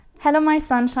Hello, my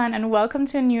sunshine, and welcome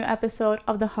to a new episode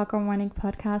of the Hawker Morning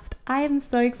Podcast. I am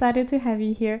so excited to have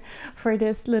you here for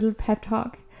this little pep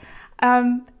talk.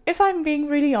 If I'm being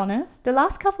really honest, the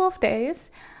last couple of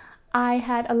days, I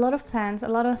had a lot of plans, a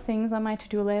lot of things on my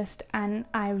to-do list, and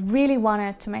I really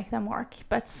wanted to make them work,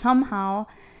 but somehow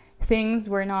things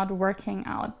were not working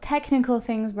out. Technical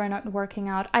things were not working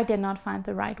out. I did not find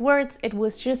the right words. It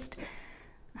was just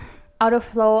out of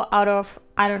flow, I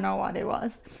don't know what it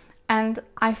was. And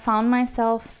I found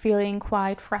myself feeling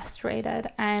quite frustrated,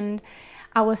 and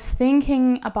I was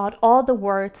thinking about all the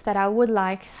words that I would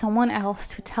like someone else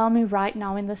to tell me right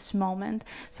now in this moment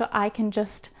so I can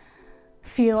just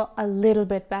feel a little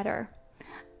bit better.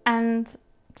 And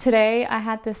today I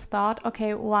had this thought,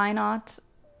 okay, why not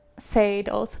say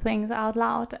those things out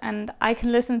loud? And I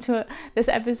can listen to this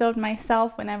episode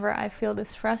myself whenever I feel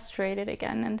this frustrated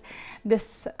again, and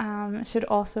this should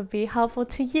also be helpful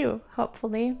to you,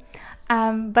 hopefully.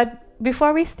 But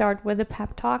before we start with the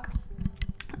pep talk,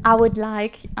 I would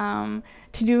like to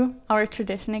do our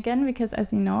tradition again, because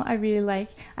as you know, I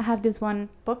have this one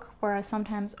book where I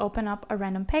sometimes open up a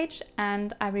random page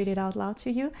and I read it out loud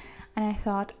to you, and I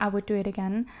thought I would do it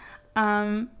again.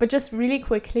 But just really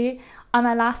quickly, on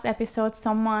my last episode,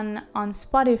 someone on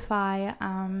Spotify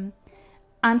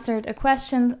answered a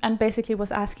question and basically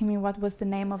was asking me what was the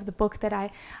name of the book that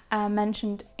I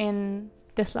mentioned in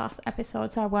this last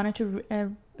episode. So I wanted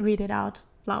to read it out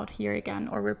loud here again,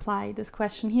 or reply this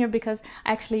question here, because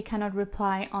I actually cannot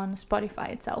reply on Spotify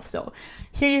itself. So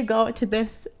here you go to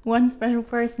this one special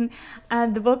person.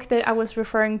 The book that I was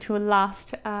referring to in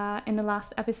the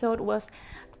last episode was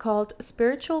called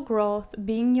Spiritual Growth,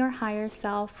 Being Your Higher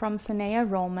Self from Sanaya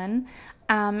Roman.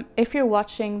 If you're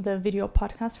watching the video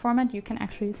podcast format, you can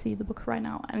actually see the book right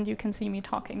now and you can see me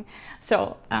talking.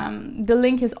 So the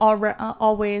link is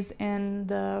always in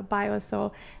the bio.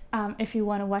 So if you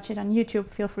want to watch it on YouTube,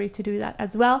 feel free to do that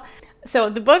as well.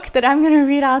 So the book that I'm going to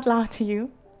read out loud to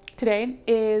you today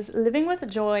is Living with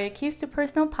Joy, Keys to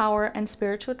Personal Power and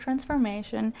Spiritual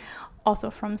Transformation,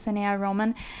 also from Sanaya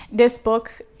Roman. This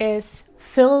book is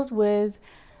filled with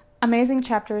amazing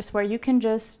chapters where you can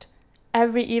just,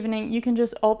 every evening, you can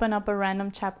just open up a random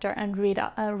chapter and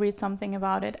read something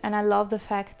about it. And I love the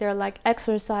fact there are like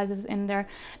exercises in there,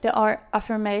 there are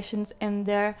affirmations in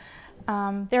there,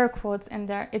 there are quotes in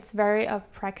there. It's very a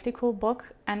practical book,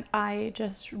 and I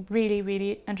just really,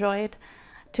 really enjoy it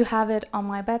to have it on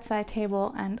my bedside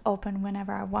table and open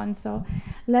whenever I want. So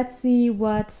let's see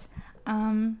what's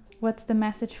the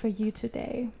message for you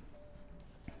today.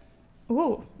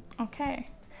 Ooh, okay.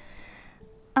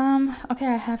 Okay,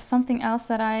 I have something else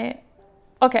that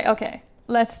Okay,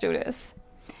 let's do this.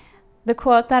 The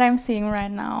quote that I'm seeing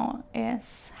right now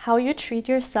is, how you treat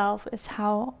yourself is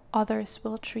how others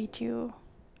will treat you.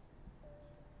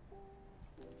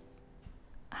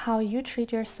 How you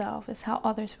treat yourself is how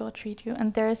others will treat you.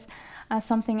 And there's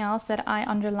something else that I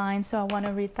underlined, so I want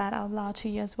to read that out loud to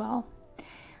you as well.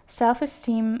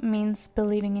 Self-esteem means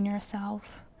believing in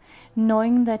yourself,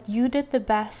 knowing that you did the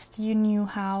best you knew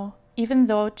how, even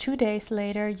though 2 days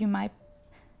later you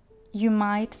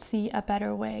might see a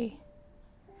better way.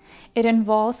 It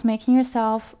involves making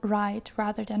yourself right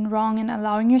rather than wrong, and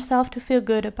allowing yourself to feel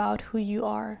good about who you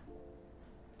are.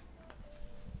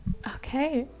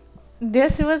 Okay.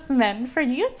 This was meant for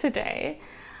you today.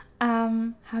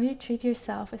 How you treat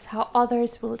yourself is how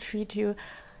others will treat you.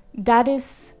 That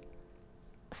is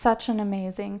such an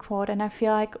amazing quote, and I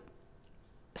feel like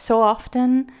so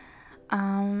often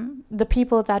the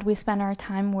people that we spend our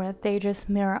time with, they just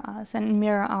mirror us and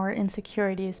mirror our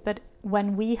insecurities. But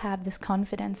when we have this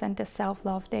confidence and this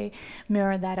self-love, they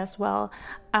mirror that as well.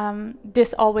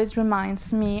 This always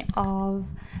reminds me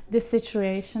of this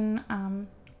situation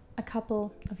a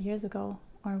couple of years ago,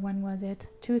 or when was it?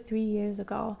 2-3 years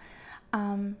ago.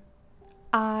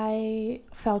 I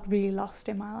felt really lost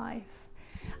in my life.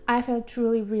 I felt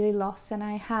truly, really lost, and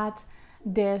I had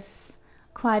this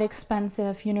quite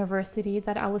expensive university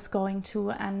that I was going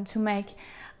to, and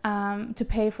to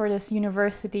pay for this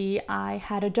university, I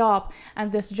had a job,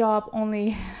 and this job only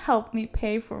helped me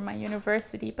pay for my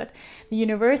university. But the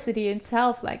university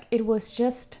itself,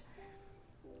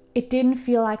 it didn't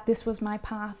feel like this was my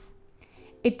path.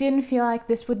 It didn't feel like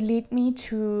this would lead me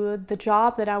to the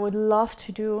job that I would love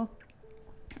to do.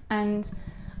 And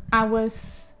I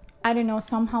don't know,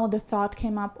 somehow the thought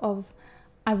came up of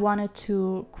I wanted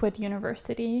to quit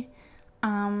university.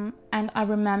 And I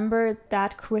remember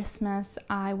that Christmas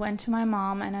I went to my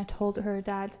mom and I told her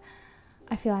that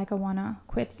I feel like I want to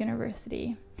quit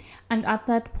university. And at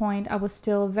that point, I was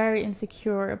still very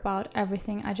insecure about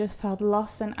everything. I just felt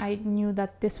lost, and I knew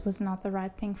that this was not the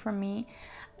right thing for me.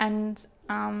 And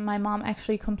my mom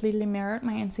actually completely mirrored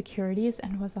my insecurities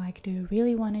and was like, do you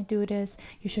really want to do this?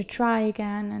 You should try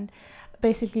again. And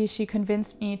basically, she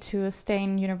convinced me to stay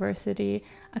in university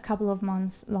a couple of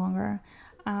months longer,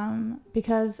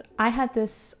 because I had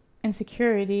this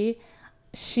insecurity.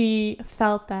 She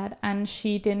felt that, and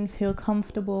she didn't feel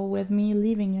comfortable with me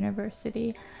leaving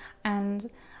university. And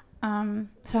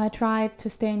so I tried to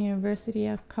stay in university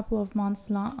a couple of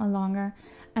months longer,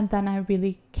 and then I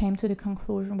really came to the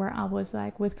conclusion where I was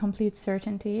like, with complete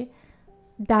certainty,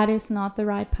 that is not the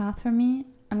right path for me.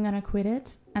 I'm gonna quit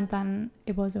it. And then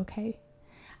it was okay.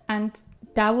 And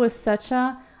that was such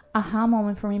a aha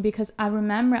moment for me, because I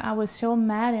remember I was so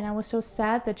mad and I was so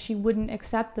sad that she wouldn't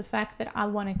accept the fact that I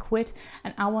want to quit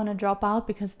and I want to drop out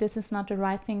because this is not the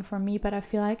right thing for me. But I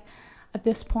feel like at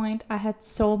this point I had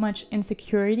so much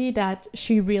insecurity that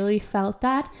she really felt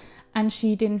that, and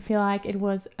she didn't feel like it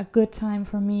was a good time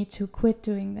for me to quit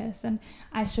doing this and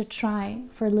I should try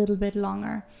for a little bit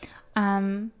longer.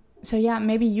 So yeah,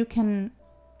 maybe you can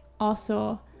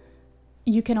also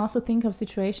think of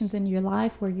situations in your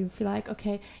life where you feel like,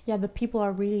 okay, yeah, the people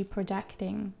are really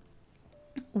projecting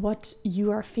what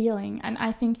you are feeling. And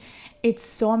I think it's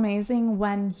so amazing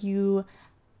when you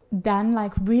then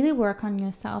like really work on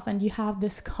yourself and you have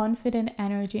this confident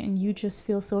energy and you just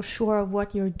feel so sure of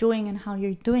what you're doing and how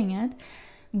you're doing it.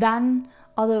 Then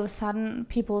all of a sudden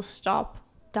people stop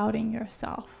doubting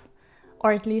yourself.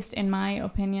 Or at least in my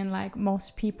opinion, like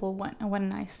most people,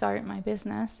 when I started my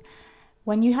business,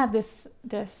 when you have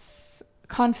this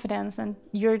confidence and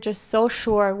you're just so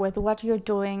sure with what you're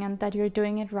doing and that you're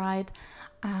doing it right,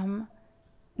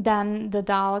 then the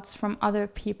doubts from other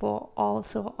people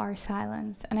also are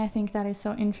silenced. And I think that is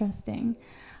so interesting.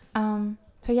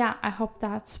 So yeah, I hope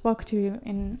that spoke to you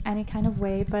in any kind of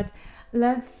way. But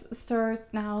let's start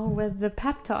now with the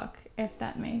pep talk, if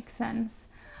that makes sense.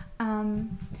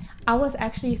 I was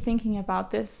actually thinking about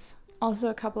this also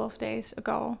a couple of days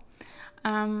ago.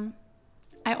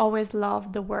 I always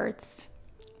love the words,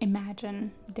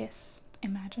 imagine this,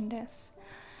 imagine this.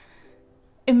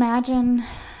 Imagine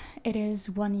it is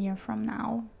 1 year from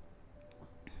now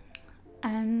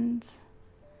and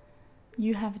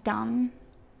you have done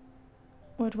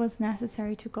what was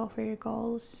necessary to go for your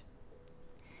goals.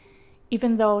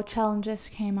 Even though challenges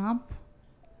came up,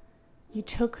 you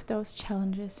took those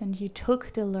challenges and you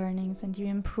took the learnings and you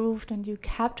improved and you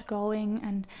kept going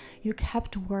and you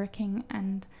kept working,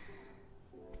 and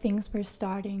things were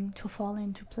starting to fall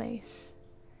into place.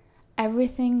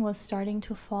 Everything was starting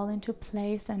to fall into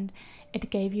place, and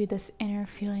it gave you this inner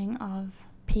feeling of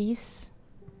peace,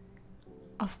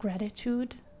 of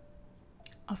gratitude,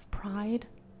 of pride,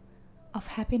 of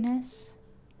happiness.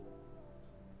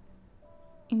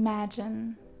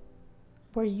 Imagine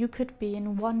where you could be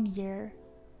in 1 year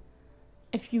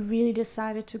if you really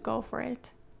decided to go for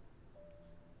it,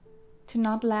 to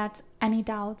not let any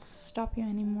doubts stop you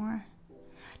anymore,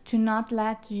 to not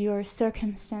let your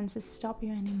circumstances stop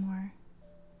you anymore.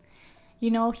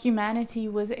 You know, humanity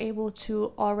was able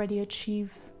to already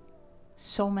achieve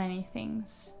so many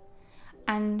things,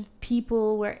 and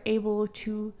people were able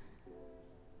to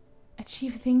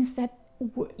achieve things that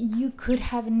you could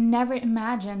have never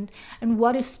imagined. And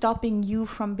what is stopping you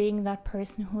from being that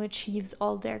person who achieves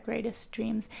all their greatest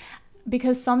dreams?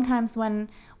 Because sometimes when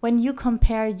you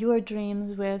compare your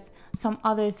dreams with some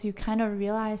others, you kind of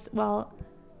realize, well,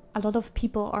 a lot of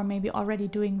people are maybe already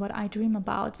doing what I dream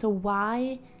about. So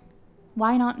why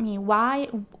not me?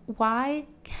 Why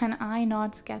can I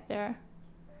not get there?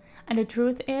 And the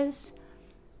truth is,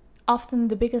 often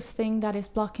the biggest thing that is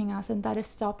blocking us and that is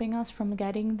stopping us from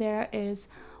getting there is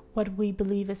what we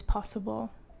believe is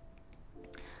possible.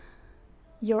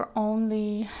 Your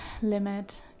only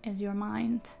limit is your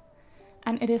mind.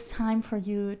 And it is time for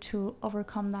you to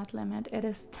overcome that limit. It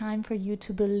is time for you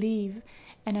to believe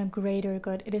in a greater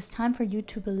good. It is time for you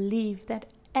to believe that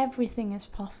everything is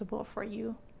possible for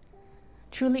you.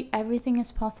 Truly, everything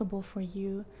is possible for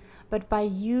you. But by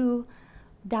you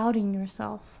doubting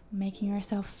yourself, making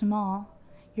yourself small,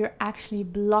 you're actually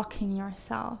blocking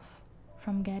yourself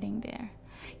from getting there.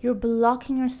 You're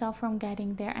blocking yourself from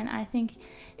getting there. And I think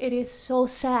it is so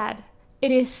sad.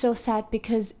 It is so sad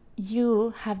because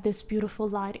you have this beautiful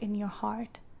light in your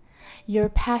heart. You're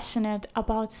passionate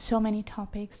about so many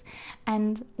topics.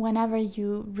 And whenever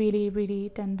you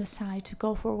really then decide to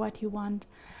go for what you want,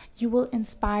 you will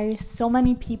inspire so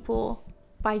many people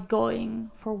by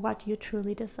going for what you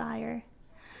truly desire.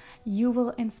 You will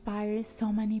inspire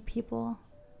so many people.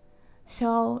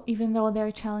 So even though there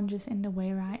are challenges in the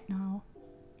way right now,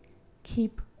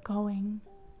 keep going.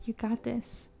 You got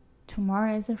this.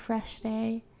 Tomorrow is a fresh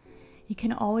day. You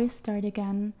can always start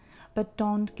again, but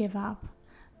don't give up.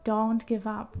 Don't give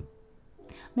up.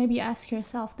 Maybe ask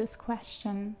yourself this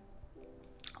question: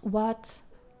 what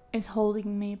is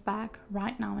holding me back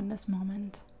right now in this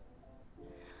moment?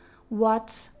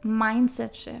 What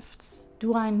mindset shifts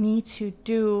do I need to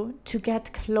do to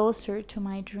get closer to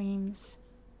my dreams?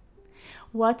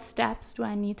 What steps do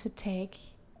I need to take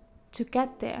to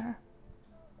get there?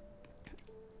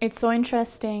 It's so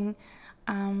interesting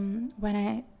when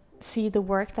I see the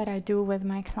work that I do with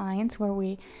my clients, where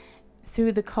we,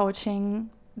 through the coaching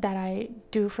that I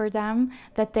do for them,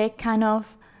 that they kind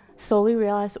of slowly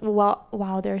realize, well,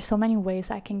 wow, there are so many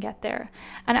ways I can get there.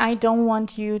 And I don't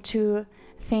want you to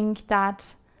think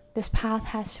that this path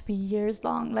has to be years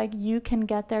long. Like, you can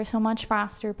get there so much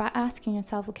faster by asking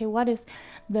yourself, okay, what is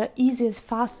the easiest,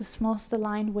 fastest, most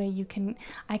aligned way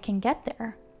I can get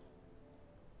there?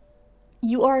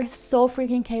 You are so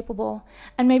freaking capable,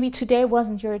 and maybe today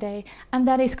wasn't your day, and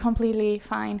that is completely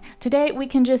fine. Today we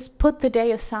can just put the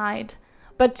day aside,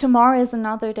 but tomorrow is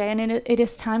another day, and it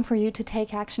is time for you to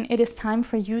take action. It is time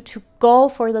for you to go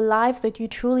for the life that you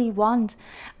truly want,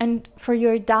 and for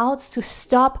your doubts to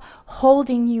stop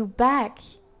holding you back.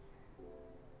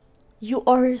 You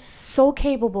are so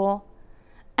capable,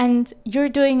 and you're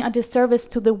doing a disservice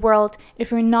to the world if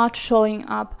you're not showing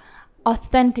up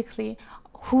authentically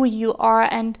who you are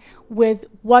and with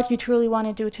what you truly want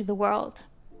to do to the world.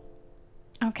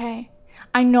 Okay?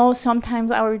 I know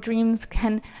sometimes our dreams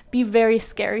can be very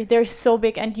scary. They're so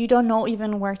big and you don't know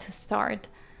even where to start.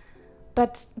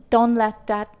 But don't let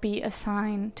that be a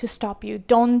sign to stop you.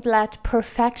 Don't let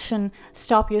perfection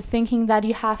stop you, thinking that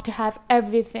you have to have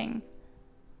everything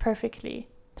perfectly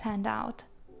planned out.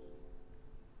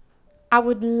 I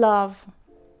would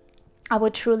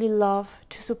truly love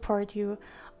to support you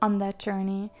on that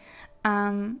journey.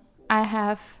 I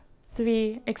have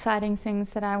 3 exciting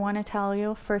things that I want to tell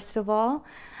you. First of all,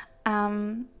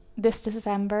 this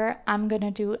December, I'm going to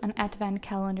do an advent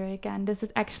calendar again. This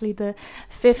is actually the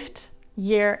 5th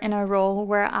year in a row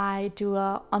where I do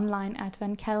an online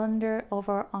advent calendar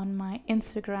over on my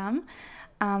Instagram.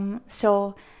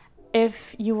 So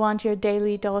if you want your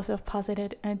daily dose of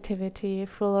positivity,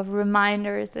 full of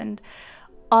reminders and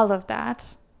all of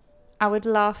that, I would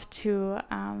love to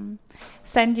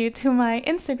send you to my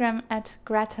Instagram at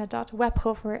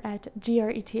greta.webhofer at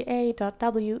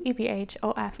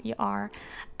greta.webhofer,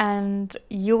 and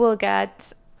you will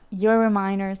get your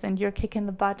reminders and your kick in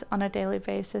the butt on a daily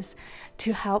basis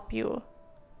to help you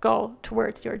go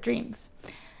towards your dreams.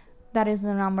 That is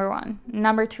the number 1.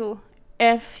 Number 2,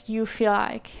 if you feel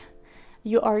like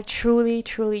you are truly,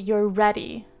 you're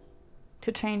ready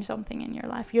to change something in your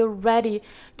life, you're ready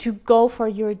to go for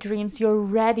your dreams, you're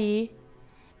ready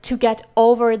to get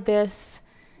over this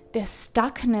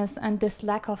stuckness and this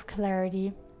lack of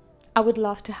clarity, I would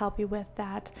love to help you with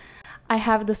that. I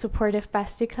have the Supportive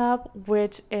Bestie Club,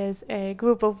 which is a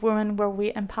group of women where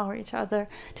we empower each other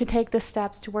to take the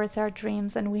steps towards our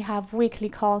dreams, and we have weekly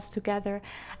calls together,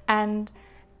 and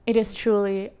it is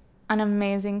truly an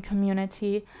amazing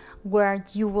community where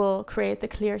you will create the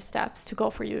clear steps to go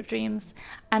for your dreams.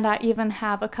 And I even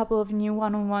have a couple of new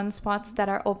one-on-one spots that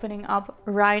are opening up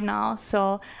right now.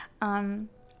 So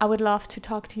I would love to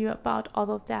talk to you about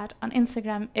all of that on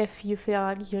Instagram if you feel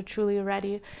like you're truly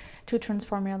ready to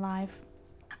transform your life.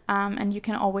 And you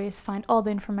can always find all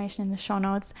the information in the show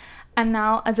notes. And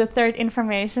now, as a third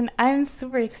information, I'm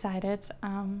super excited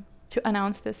to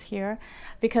announce this here,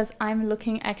 because I'm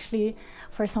looking actually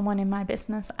for someone in my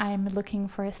business. I'm looking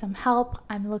for some help.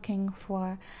 I'm looking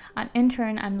for an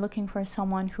intern. I'm looking for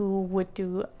someone who would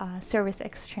do a service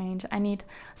exchange. I need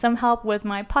some help with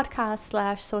my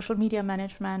podcast / social media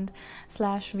management /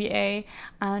 VA,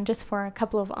 just for a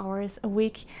couple of hours a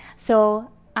week.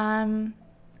 So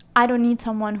I don't need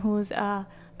someone who's a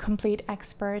complete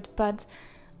expert, but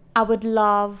I would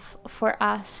love for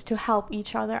us to help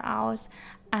each other out.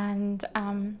 And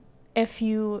if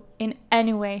you in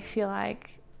any way feel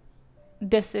like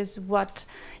this is what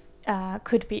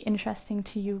could be interesting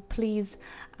to you, please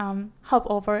hop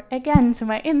over again to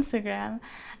my Instagram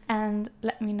and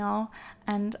let me know.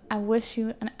 And I wish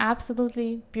you an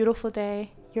absolutely beautiful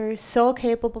day. You're so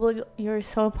capable, you're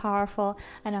so powerful,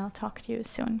 and I'll talk to you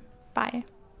soon. Bye.